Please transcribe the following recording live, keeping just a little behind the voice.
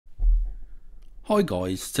Hi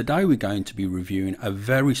guys, today we're going to be reviewing a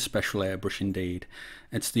very special airbrush indeed.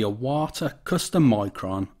 It's the Iwata Custom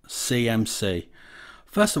Micron CMC.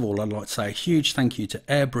 First of all, I'd like to say a huge thank you to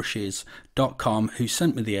airbrushes.com who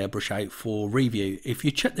sent me the airbrush out for review. If you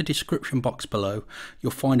check the description box below,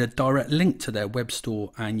 you'll find a direct link to their web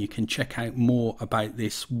store and you can check out more about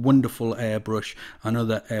this wonderful airbrush and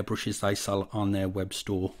other airbrushes they sell on their web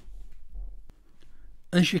store.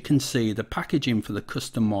 As you can see, the packaging for the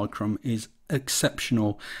Custom Micron is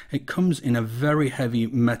exceptional. It comes in a very heavy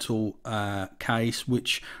metal case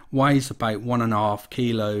which weighs about 1.5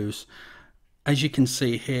 kilos. As you can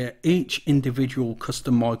see here, each individual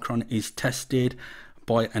Custom Micron is tested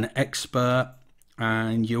by an expert,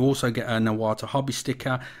 and you also get an Iwata hobby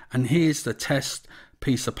sticker, and here's the test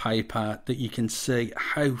piece of paper that you can see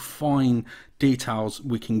how fine details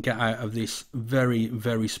we can get out of this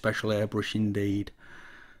very special airbrush indeed.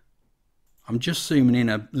 I'm just zooming in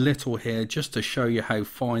a little here just to show you how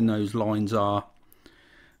fine those lines are.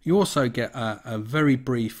 You also get a very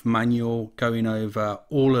brief manual going over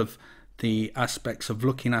all of the aspects of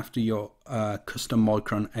looking after your Custom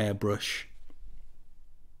Micron airbrush.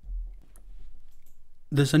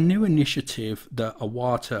 There's a new initiative that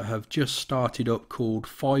Iwata have just started up called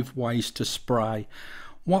 5 Ways to Spray.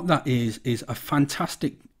 What that is a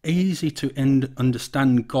fantastic, easy to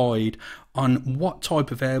understand guide on what type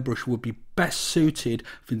of airbrush would be best suited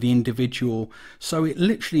for the individual. So it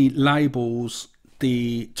literally labels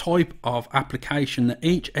the type of application that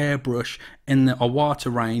each airbrush in the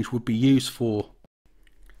Iwata range would be used for.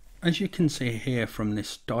 As you can see here from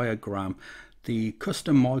this diagram, the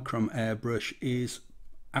Custom Micron airbrush is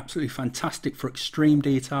absolutely fantastic for extreme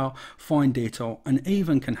detail, fine detail, and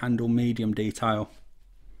even can handle medium detail.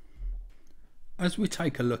 As we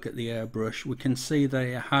take a look at the airbrush, we can see that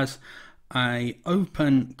it has an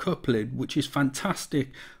open cup lid, which is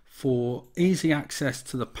fantastic for easy access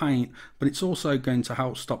to the paint, but it's also going to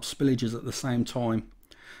help stop spillages at the same time.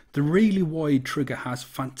 The really wide trigger has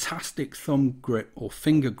fantastic thumb grip or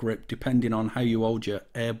finger grip depending on how you hold your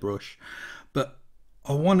airbrush, but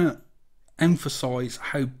I want to emphasize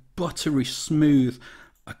how buttery smooth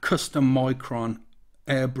a Custom Micron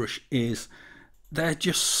airbrush is. They're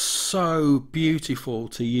just so beautiful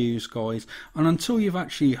to use, guys, and until you've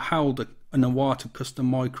actually held an Iwata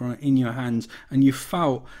Custom Micron in your hands and you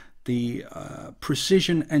felt the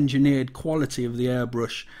precision engineered quality of the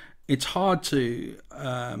airbrush, it's hard to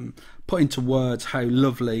put into words how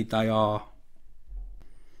lovely they are.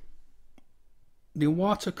 The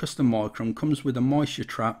Iwata Custom Micron comes with a moisture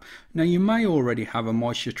trap. Now you may already have a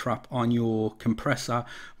moisture trap on your compressor,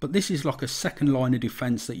 but this is like a second line of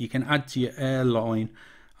defense that you can add to your air line,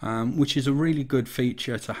 which is a really good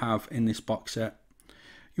feature to have in this box set.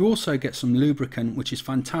 You also get some lubricant, which is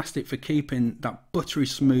fantastic for keeping that buttery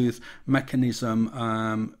smooth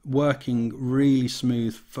mechanism working really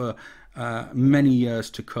smooth for many years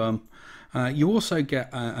to come. You also get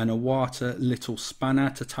an Iwata little spanner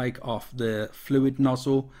to take off the fluid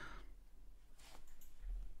nozzle.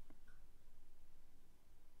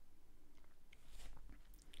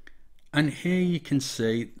 And here you can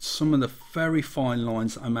see some of the very fine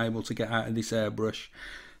lines that I'm able to get out of this airbrush.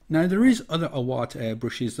 Now there is other Iwata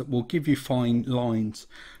airbrushes that will give you fine lines,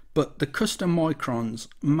 but the Custom Microns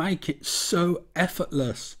make it so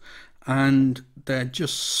effortless, and they're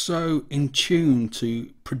just so in tune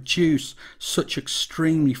to produce such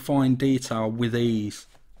extremely fine detail with ease.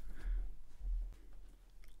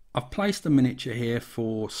 I've placed a miniature here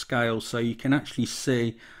for scale so you can actually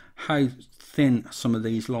see how thin some of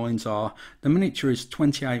these lines are. The miniature is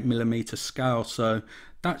 28mm scale, so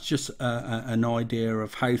that's just an idea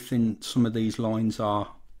of how thin some of these lines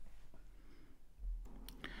are.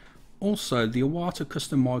 Also, the Iwata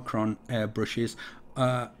Custom Micron airbrushes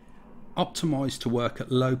optimized to work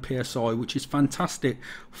at low psi, which is fantastic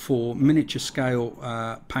for miniature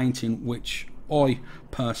scale painting, which I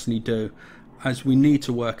personally do, as we need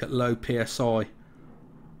to work at low psi.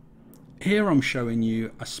 Here I'm showing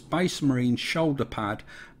you a Space Marine shoulder pad,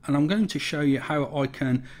 and I'm going to show you how I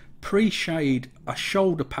can pre-shade a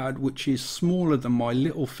shoulder pad which is smaller than my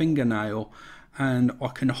little fingernail, and I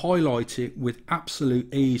can highlight it with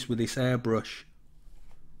absolute ease with this airbrush.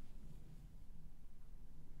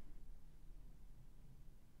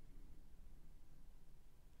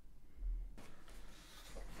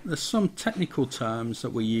 There's some technical terms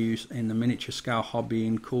that we use in the miniature scale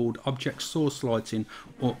hobbying called object source lighting,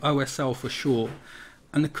 or OSL for short,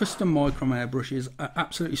 and the Custom Micron airbrushes are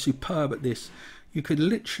absolutely superb at this. You could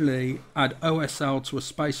literally add OSL to a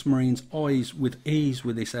Space Marine's eyes with ease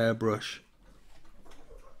with this airbrush.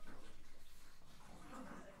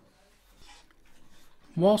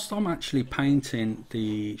 Whilst I'm actually painting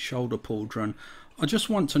the shoulder pauldron, I just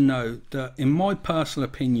want to note that in my personal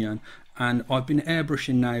opinion, and I've been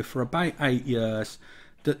airbrushing now for about 8 years,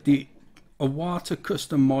 that the Iwata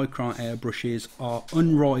custom Micron airbrushes are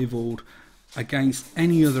unrivaled against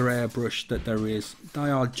any other airbrush that there is. They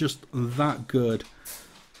are just that good.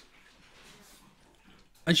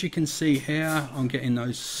 As you can see here, I'm getting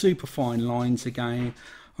those super fine lines again.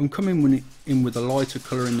 I'm coming in with a lighter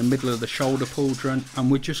colour in the middle of the shoulder pauldron,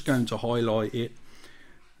 and we're just going to highlight it.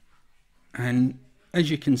 And as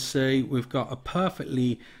you can see, we've got a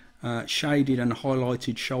perfectly shaded and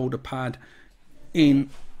highlighted shoulder pad in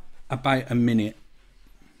about a minute.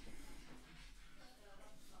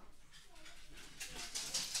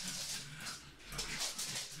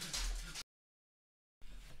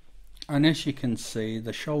 And as you can see,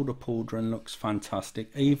 the shoulder pauldron looks fantastic,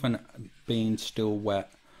 even being still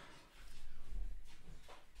wet.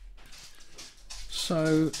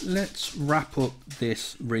 So let's wrap up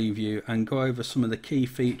this review and go over some of the key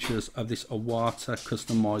features of this Iwata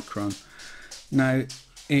custom Micron. Now,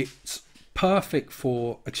 it's perfect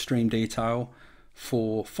for extreme detail,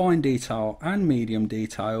 for fine detail and medium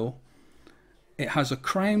detail. It has a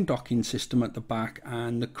crown docking system at the back,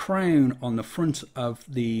 and the crown on the front of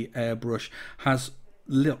the airbrush has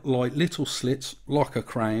little slits like a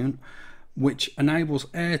crown, which enables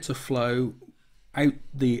air to flow out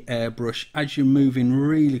the airbrush as you're moving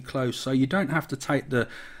really close, so you don't have to take the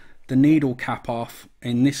needle cap off,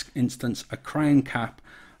 in this instance a crown cap,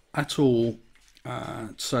 at all,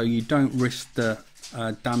 so you don't risk the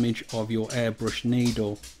damage of your airbrush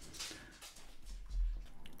needle.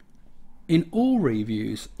 In all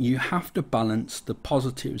reviews, you have to balance the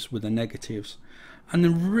positives with the negatives, and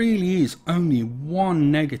there really is only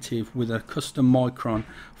one negative with a custom Micron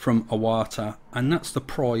from Iwata, and that's the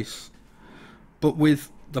price. But with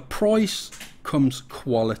the price comes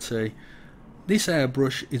quality. This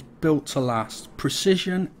airbrush is built to last,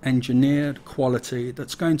 precision engineered quality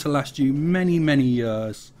that's going to last you many, many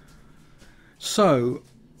years. So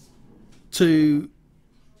to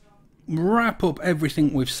wrap up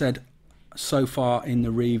everything we've said so far in the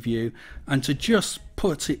review, and to just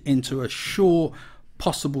put it into a short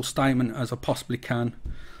possible statement as I possibly can,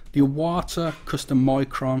 the Iwata custom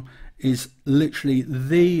Micron is literally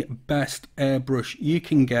the best airbrush you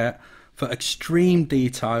can get for extreme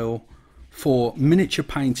detail, for miniature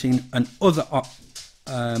painting and other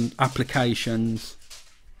applications.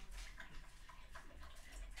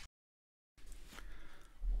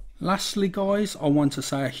 Lastly guys, I want to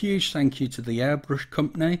say a huge thank you to the airbrush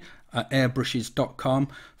company at airbrushes.com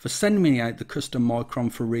for sending me out the custom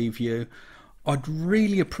Micron for review. I'd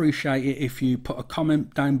really appreciate it if you put a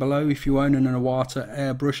comment down below if you own an Iwata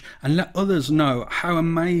airbrush, and let others know how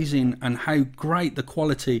amazing and how great the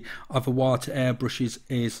quality of Iwata airbrushes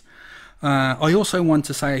is. I also want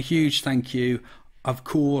to say a huge thank you, of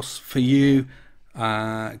course, for you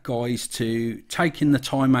guys to taking the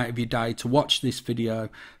time out of your day to watch this video.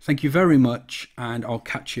 Thank you very much, and I'll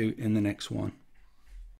catch you in the next one.